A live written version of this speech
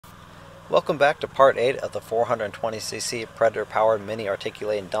Welcome back to part 8 of the 420cc Predator powered mini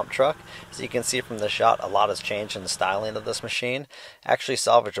articulating dump truck. As you can see from the shot, a lot has changed in the styling of this machine. Actually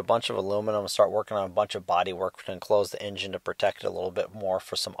salvaged a bunch of aluminum and start working on a bunch of body work to enclose the engine to protect it a little bit more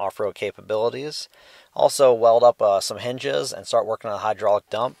for some off-road capabilities. Also weld up some hinges and start working on a hydraulic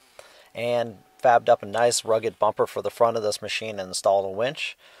dump, and fabbed up a nice rugged bumper for the front of this machine and installed a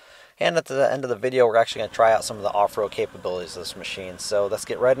winch. And at the end of the video, we're actually going to try out some of the off-road capabilities of this machine. So let's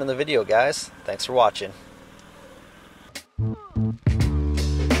get right into the video, guys. Thanks for watching.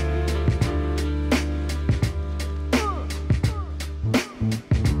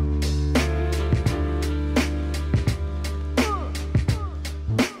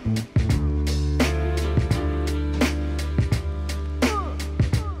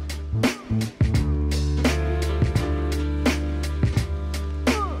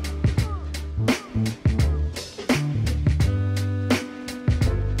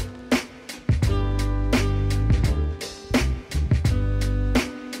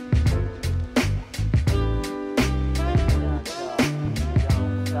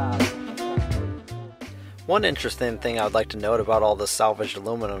 One interesting thing I would like to note about all this salvaged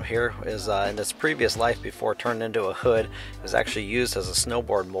aluminum here is in its previous life before it turned into a hood, it was actually used as a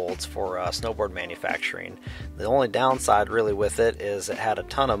snowboard molds for snowboard manufacturing. The only downside really with it is it had a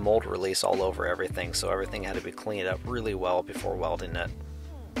ton of mold release all over everything, so everything had to be cleaned up really well before welding it.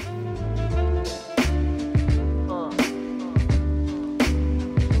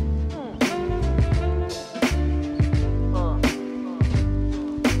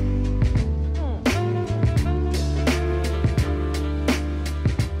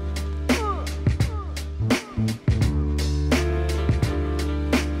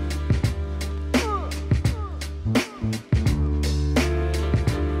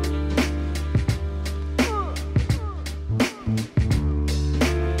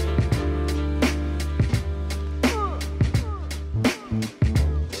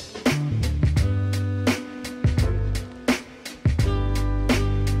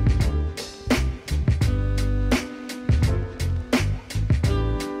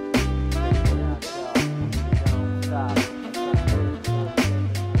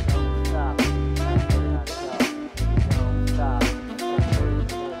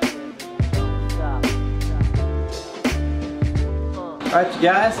 Alright you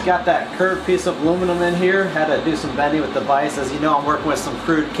guys, got that curved piece of aluminum in here. Had to do some bending with the vise. As you know, I'm working with some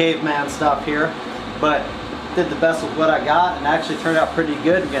crude caveman stuff here, but did the best with what I got and actually turned out pretty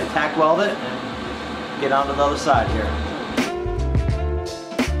good. I'm going to tack weld it and get onto the other side here.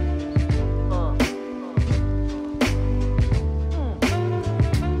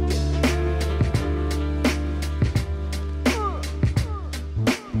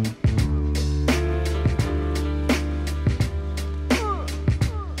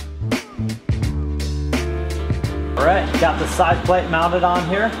 Alright, got the side plate mounted on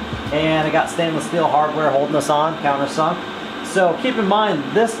here, and I got stainless steel hardware holding us on, countersunk. So keep in mind,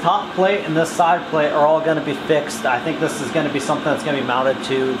 this top plate and this side plate are all going to be fixed. I think this is going to be something that's going to be mounted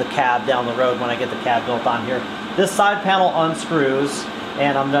to the cab down the road when I get the cab built on here. This side panel unscrews,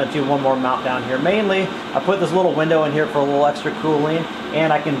 and I'm going to do one more mount down here. Mainly, I put this little window in here for a little extra cooling,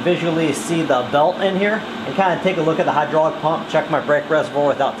 and I can visually see the belt in here and kind of take a look at the hydraulic pump, check my brake reservoir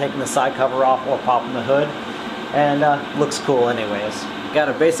without taking the side cover off or popping the hood. And looks cool anyways. Got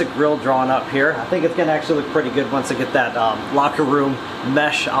a basic grill drawn up here. I think it's gonna actually look pretty good once I get that locker room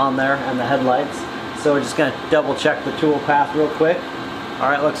mesh on there and the headlights. So we're just gonna double check the tool path real quick. All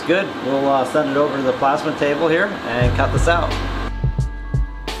right, looks good. We'll send it over to the plasma table here and cut this out.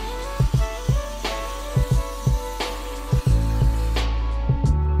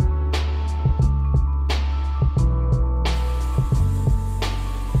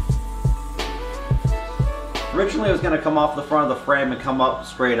 Originally it was going to come off the front of the frame and come up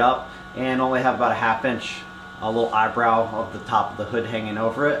straight up and only have about a 1/2 inch little eyebrow of the top of the hood hanging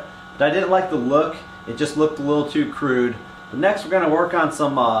over it. But I didn't like the look, it just looked a little too crude. But next we're going to work on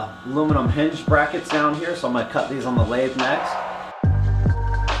some aluminum hinge brackets down here, so I'm going to cut these on the lathe next.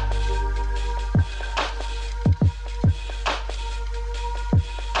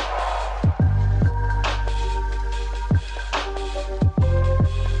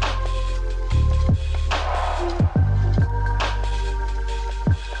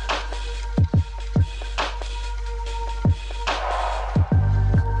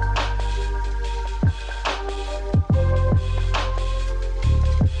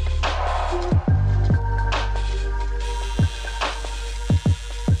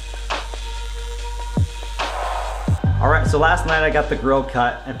 so last night I got the grill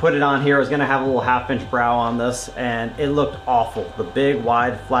cut and put it on here. I was gonna have a little 1/2-inch brow on this, and it looked awful. The big,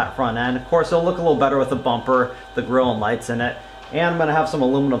 wide, flat front end. Of course, it'll look a little better with the bumper, the grill, and lights in it. And I'm gonna have some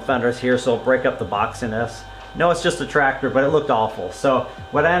aluminum fenders here, so it'll break up the boxiness. No, it's just a tractor, but it looked awful. So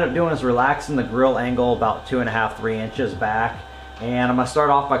what I ended up doing is relaxing the grill angle about 2.5, 3 inches back. And I'm gonna start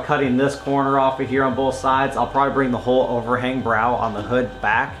off by cutting this corner off of here on both sides. I'll probably bring the whole overhang brow on the hood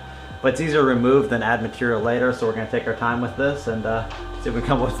back, but it's easier to remove than add material later, so we're gonna take our time with this and see if we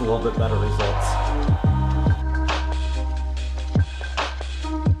come up with a little bit better results.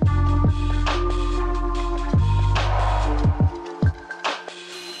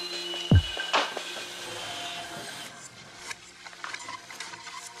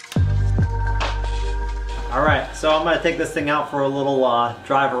 All right, so I'm gonna take this thing out for a little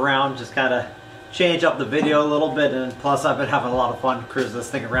drive around, just kind of change up the video a little bit, and plus I've been having a lot of fun cruising this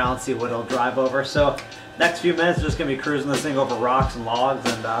thing around, see what it'll drive over. So next few minutes, just gonna be cruising this thing over rocks and logs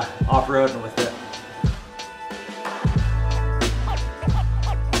and off-roading with it.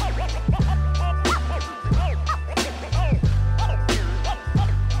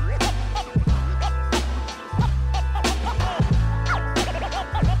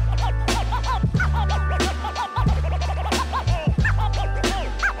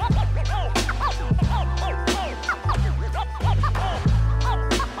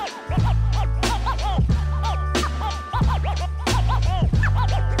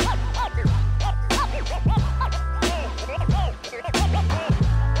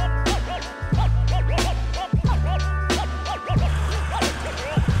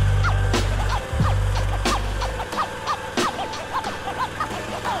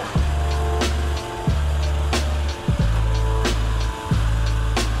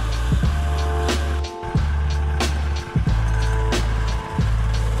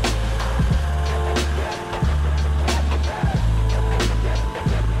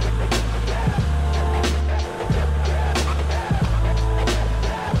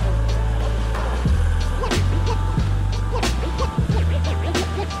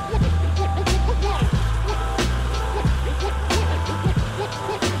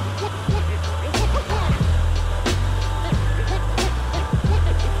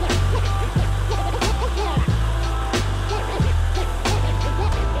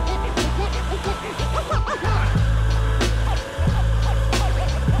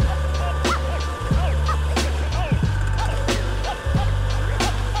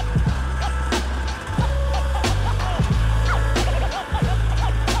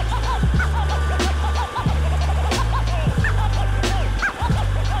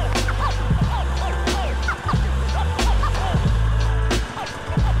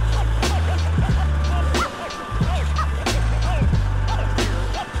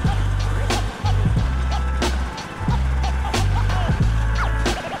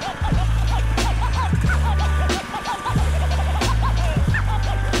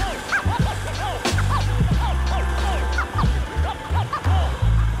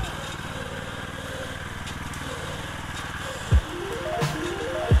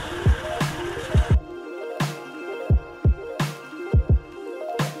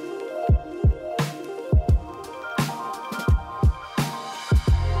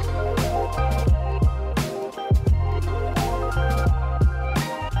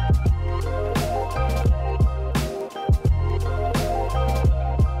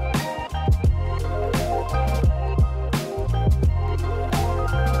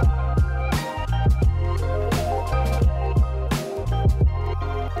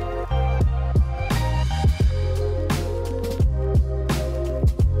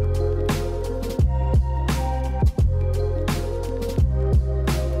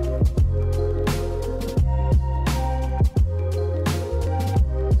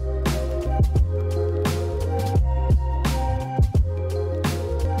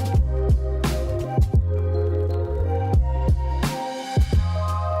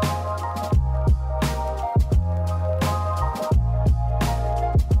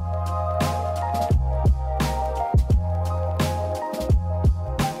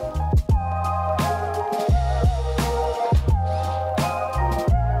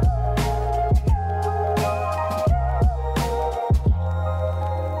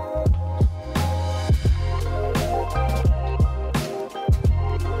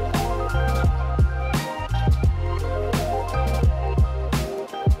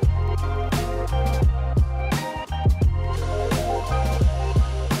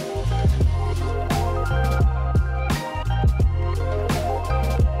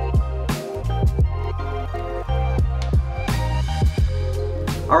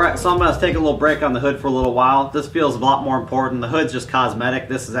 so I'm going to take a little break on the hood for a little while. This feels a lot more important. The hood's just cosmetic.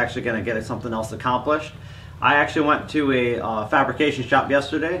 This is actually going to get something else accomplished. I actually went to a fabrication shop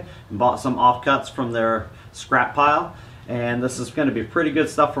yesterday and bought some offcuts from their scrap pile. And this is going to be pretty good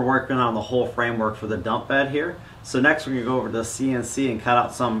stuff for working on the whole framework for the dump bed here. So next we're going to go over to the CNC and cut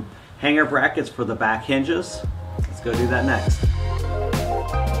out some hanger brackets for the back hinges. Let's go do that next.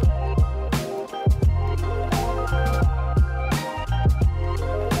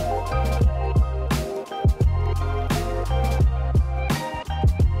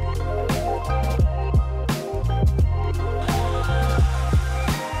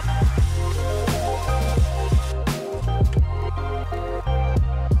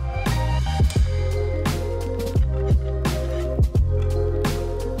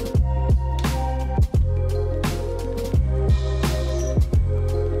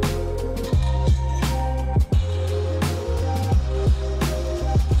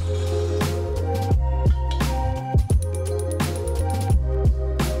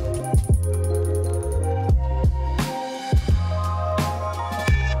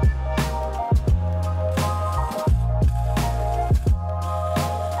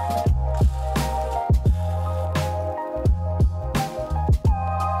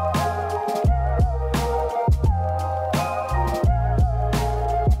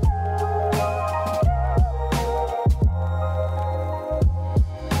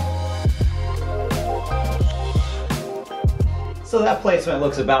 So that placement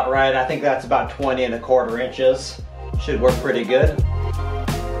looks about right. I think that's about 20 1/4 inches. Should work pretty good.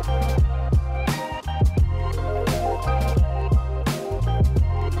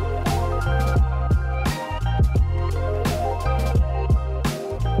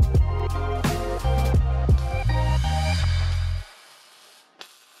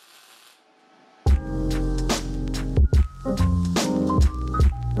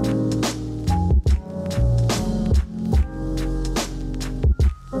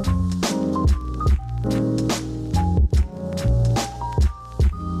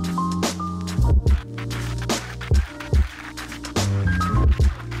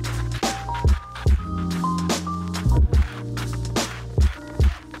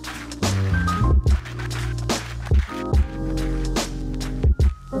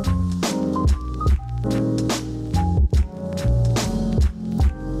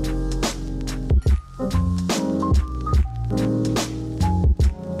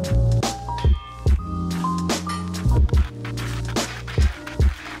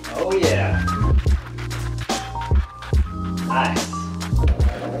 Oh yeah. Nice.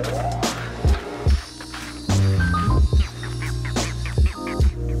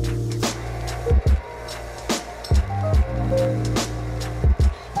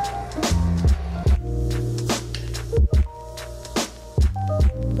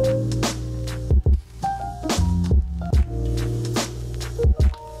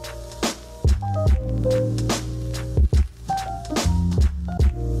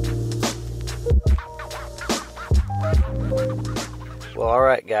 Well,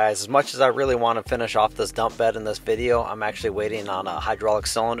 alright guys, as much as I really want to finish off this dump bed in this video, I'm actually waiting on a hydraulic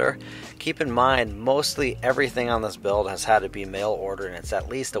cylinder. Keep in mind, mostly everything on this build has had to be mail ordered and it's at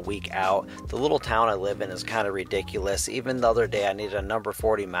least a week out. The little town I live in is kind of ridiculous. Even the other day I needed a number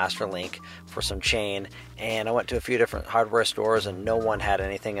 40 master link for some chain, and I went to a few different hardware stores and no one had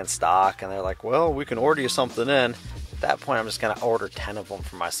anything in stock, and they're like, well, we can order you something in. At that point I'm just going to order 10 of them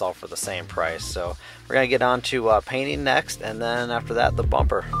for myself for the same price. So we're going to get on to painting next, and then after that the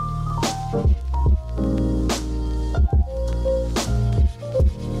bumper.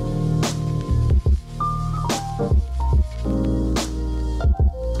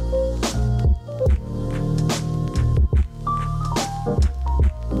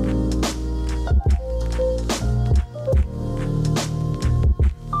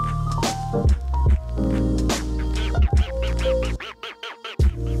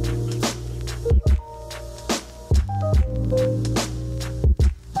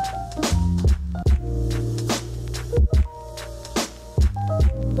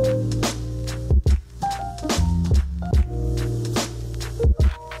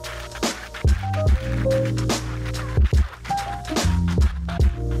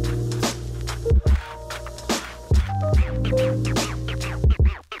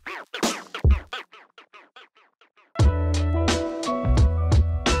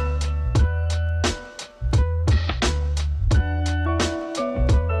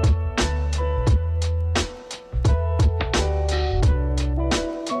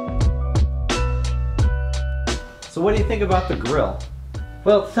 So what do you think about the grill?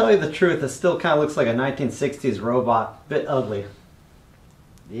 Well, to tell you the truth, it still kind of looks like a 1960s robot. Bit ugly.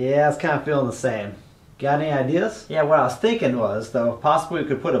 Yeah, it's kind of feeling the same. Got any ideas? Yeah, what I was thinking was, though, possibly we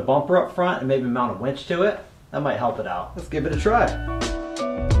could put a bumper up front and maybe mount a winch to it. That might help it out. Let's give it a try.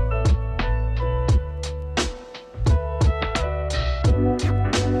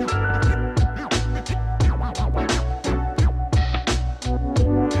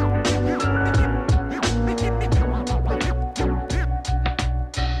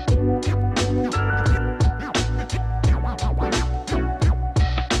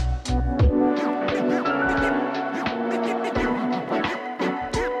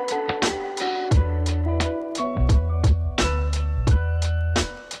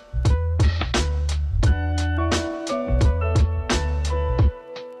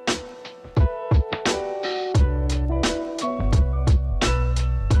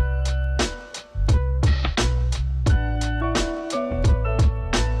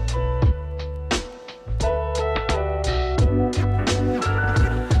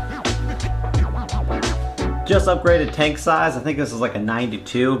 Just upgraded tank size. I think this is like a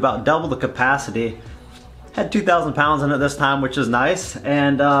 92, about double the capacity. Had 2,000 pounds in it this time, which is nice.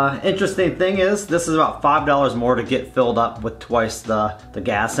 And interesting thing is, this is about $5 more to get filled up with twice the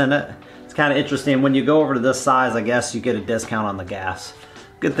gas in it. It's kind of interesting. When you go over to this size, I guess you get a discount on the gas.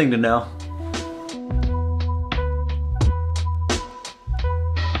 Good thing to know.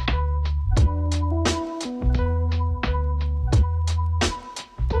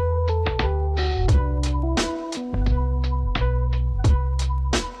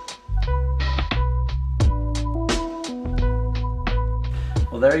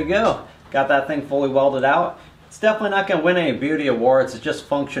 There you go. Got that thing fully welded out. It's definitely not going to win any beauty awards. It's just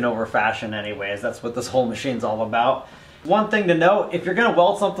function over fashion anyways. That's what this whole machine's all about. One thing to note, if you're going to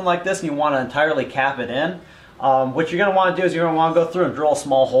weld something like this and you want to entirely cap it in, what you're going to want to do is you're going to want to go through and drill a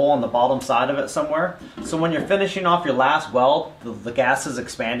small hole on the bottom side of it somewhere. So when you're finishing off your last weld, the gas is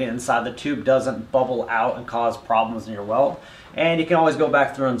expanding inside the tube, doesn't bubble out and cause problems in your weld. And you can always go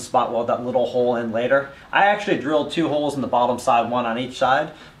back through and spot weld that little hole in later. I actually drilled 2 holes in the bottom side, 1 on each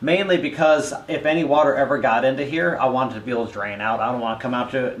side, mainly because if any water ever got into here, I wanted to be able to drain out. I don't want to come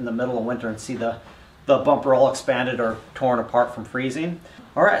out to it in the middle of winter and see the bumper all expanded or torn apart from freezing.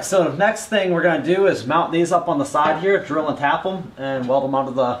 Alright, so the next thing we're going to do is mount these up on the side here, drill and tap them, and weld them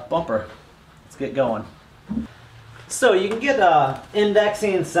onto the bumper. Let's get going. So you can get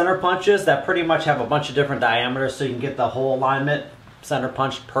indexing center punches that pretty much have a bunch of different diameters, so you can get the hole alignment center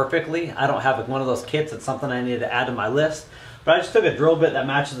punched perfectly. I don't have one of those kits. It's something I need to add to my list. But I just took a drill bit that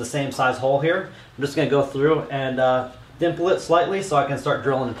matches the same size hole here. I'm just going to go through and dimple it slightly so I can start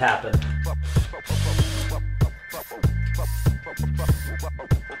drilling and tapping.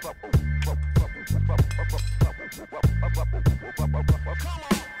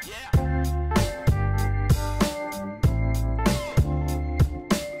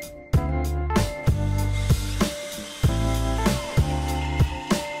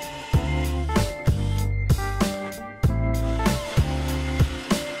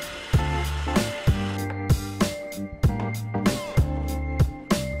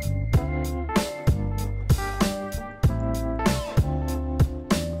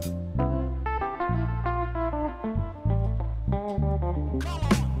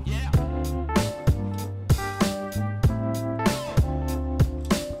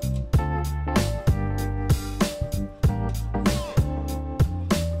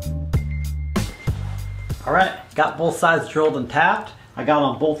 Alright, got both sides drilled and tapped. I got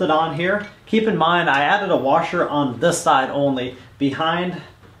them bolted on here. Keep in mind, I added a washer on this side only, behind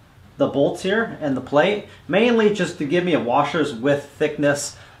the bolts here and the plate, mainly just to give me a washer's width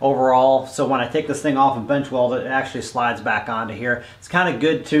thickness overall, so when I take this thing off and bench weld it, it actually slides back onto here. It's kind of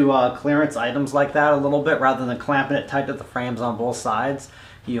good to clearance items like that a little bit, rather than clamping it tight to the frames on both sides.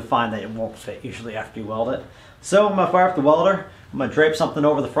 You'll find that it won't fit usually after you weld it. So I'm going to fire up the welder. I'm going to drape something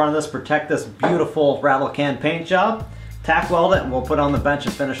over the front of this, protect this beautiful rattle can paint job, tack weld it, and we'll put it on the bench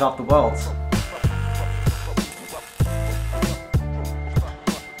and finish off the welds.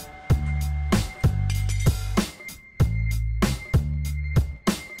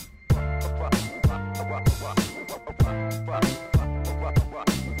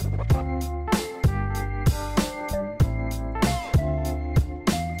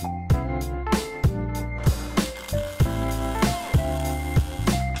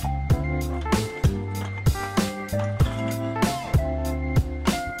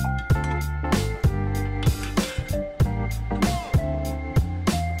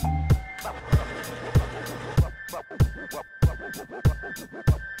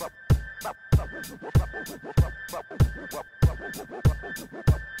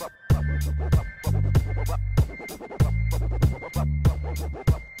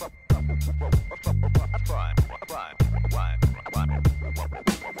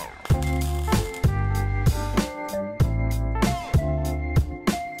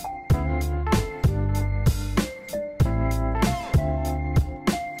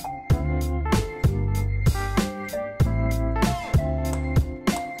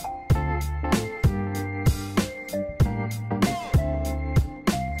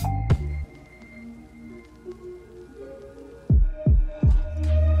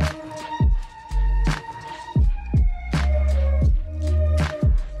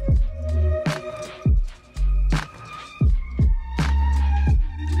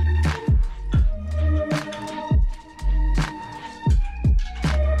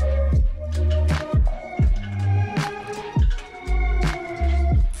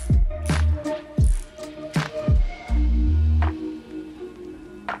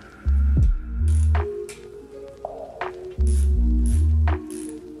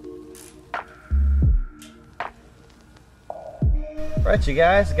 Alright you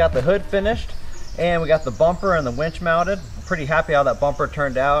guys, got the hood finished and we got the bumper and the winch mounted. I'm pretty happy how that bumper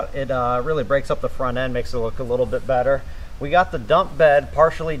turned out. It really breaks up the front end, makes it look a little bit better. We got the dump bed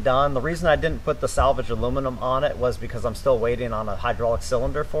partially done. The reason I didn't put the salvage aluminum on it was because I'm still waiting on a hydraulic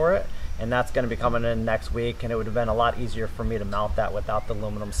cylinder for it, and that's going to be coming in next week, and it would have been a lot easier for me to mount that without the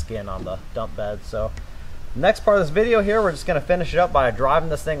aluminum skin on the dump bed. So next part of this video here, we're just going to finish it up by driving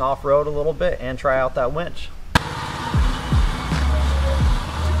this thing off-road a little bit and try out that winch.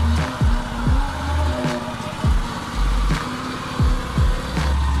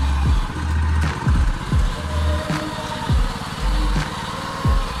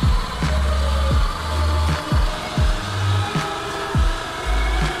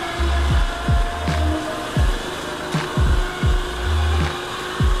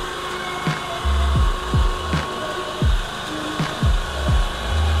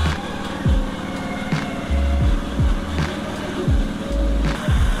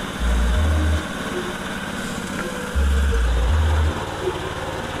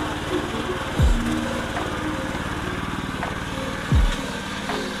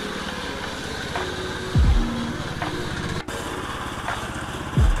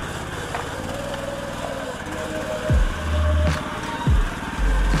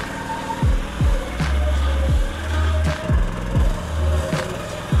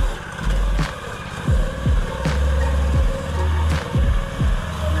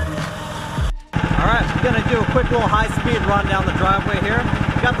 Gonna do a quick little high-speed run down the driveway here.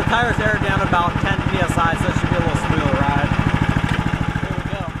 We got the tires aired down about 10 psi, so it should be a little smoother ride. Here we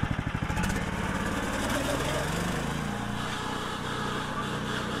go.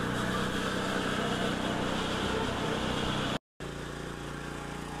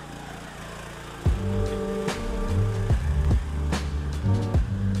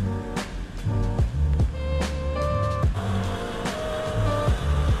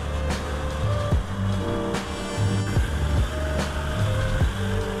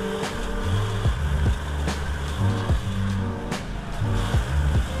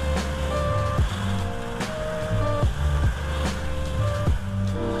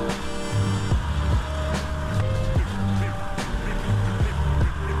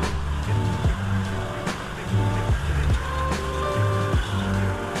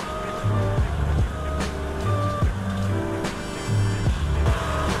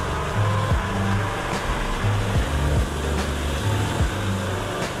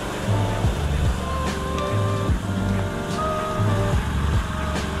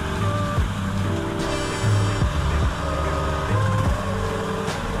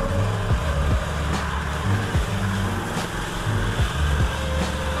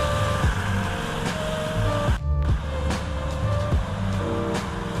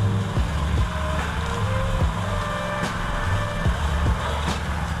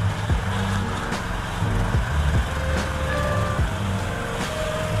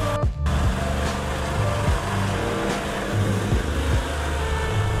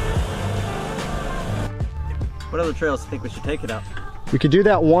 What other trails do you think we should take it out? We could do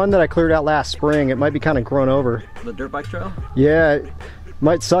that one that I cleared out last spring. It might be kind of grown over. The dirt bike trail? Yeah, it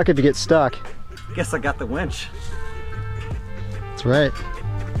might suck if you get stuck. Guess I got the winch. That's right.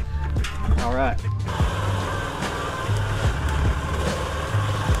 All right.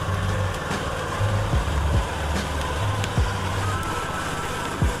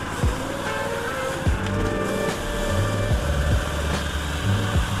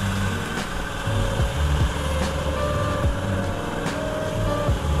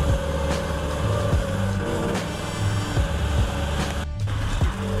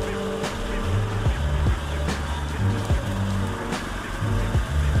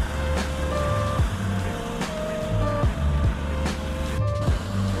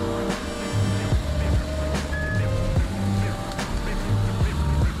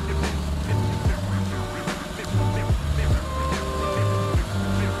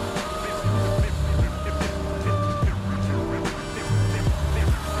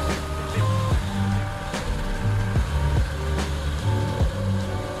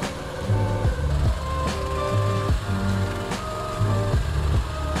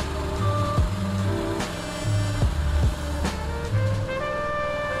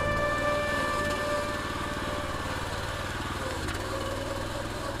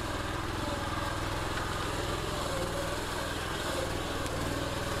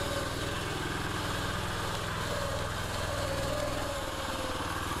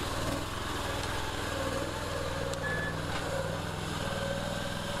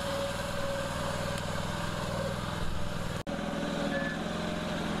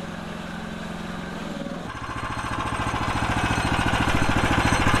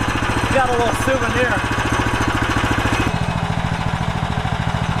 got a little souvenir.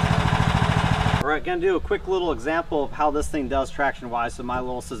 Alright, gonna do a quick little example of how this thing does traction wise with my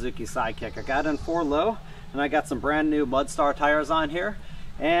little Suzuki Sidekick. I got it in 4 low, and I got some brand new Mudstar tires on here.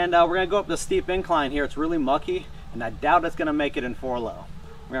 And we're gonna go up this steep incline here. It's really mucky, and I doubt it's gonna make it in 4 low.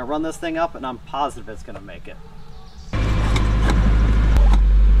 We're gonna run this thing up, and I'm positive it's gonna make it.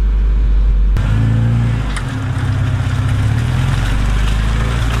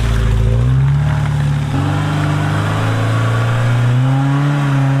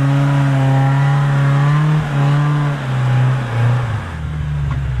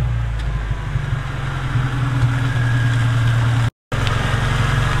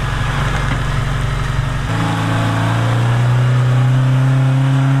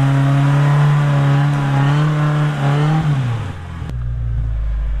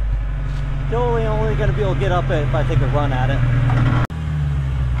 Gonna be able to get up it if I take a run at it.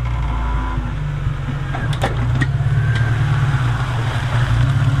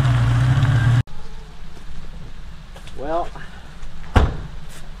 Well,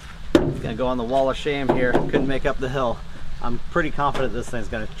 gonna go on the wall of shame here. Couldn't make up the hill. I'm pretty confident this thing's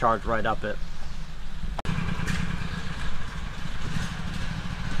gonna charge right up it.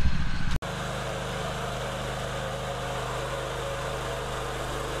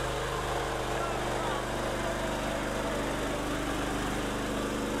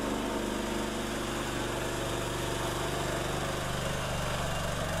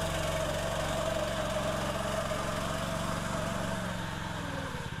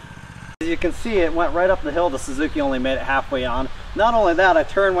 As you can see, it went right up the hill. The Suzuki only made it halfway on. Not only that, I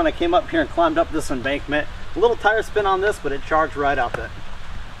turned when I came up here and climbed up this embankment. A little tire spin on this, but it charged right up it.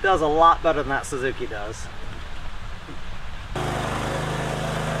 Does a lot better than that Suzuki does.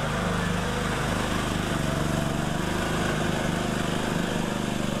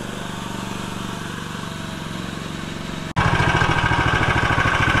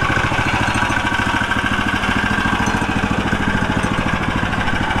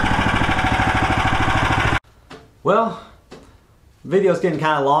 Well, video's getting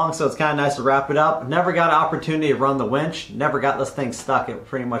kind of long, so it's kind of nice to wrap it up. Never got an opportunity to run the winch. Never got this thing stuck. It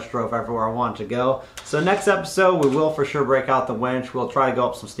pretty much drove everywhere I wanted to go. So next episode, we will for sure break out the winch. We'll try to go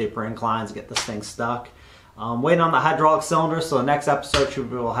up some steeper inclines, get this thing stuck. Waiting on the hydraulic cylinder, so the next episode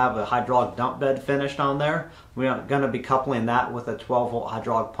we will have a hydraulic dump bed finished on there. We're going to be coupling that with a 12-volt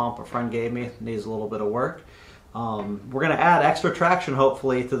hydraulic pump a friend gave me. It needs a little bit of work. We're going to add extra traction,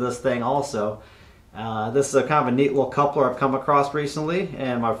 hopefully, to this thing also. This is a kind of a neat little coupler I've come across recently,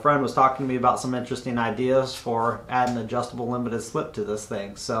 and my friend was talking to me about some interesting ideas for adding adjustable limited slip to this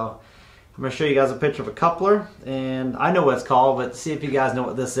thing. So I'm going to show you guys a picture of a coupler, and I know what it's called, but see if you guys know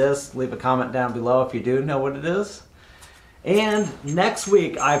what this is. Leave a comment down below if you do know what it is. And next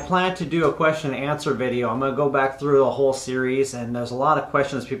week I plan to do a question and answer video. I'm going to go back through the whole series, and there's a lot of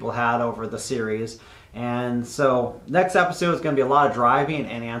questions people had over the series. And so next episode is going to be a lot of driving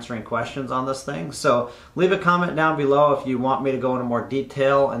and answering questions on this thing. So leave a comment down below if you want me to go into more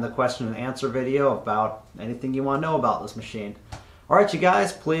detail in the question and answer video about anything you want to know about this machine. Alright you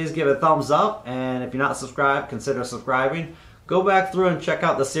guys, please give it a thumbs up, and if you're not subscribed, consider subscribing. Go back through and check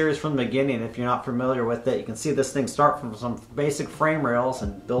out the series from the beginning if you're not familiar with it. You can see this thing start from some basic frame rails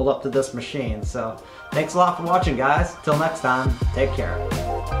and build up to this machine. So thanks a lot for watching guys. Till next time, take care.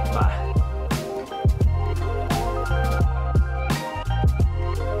 Bye.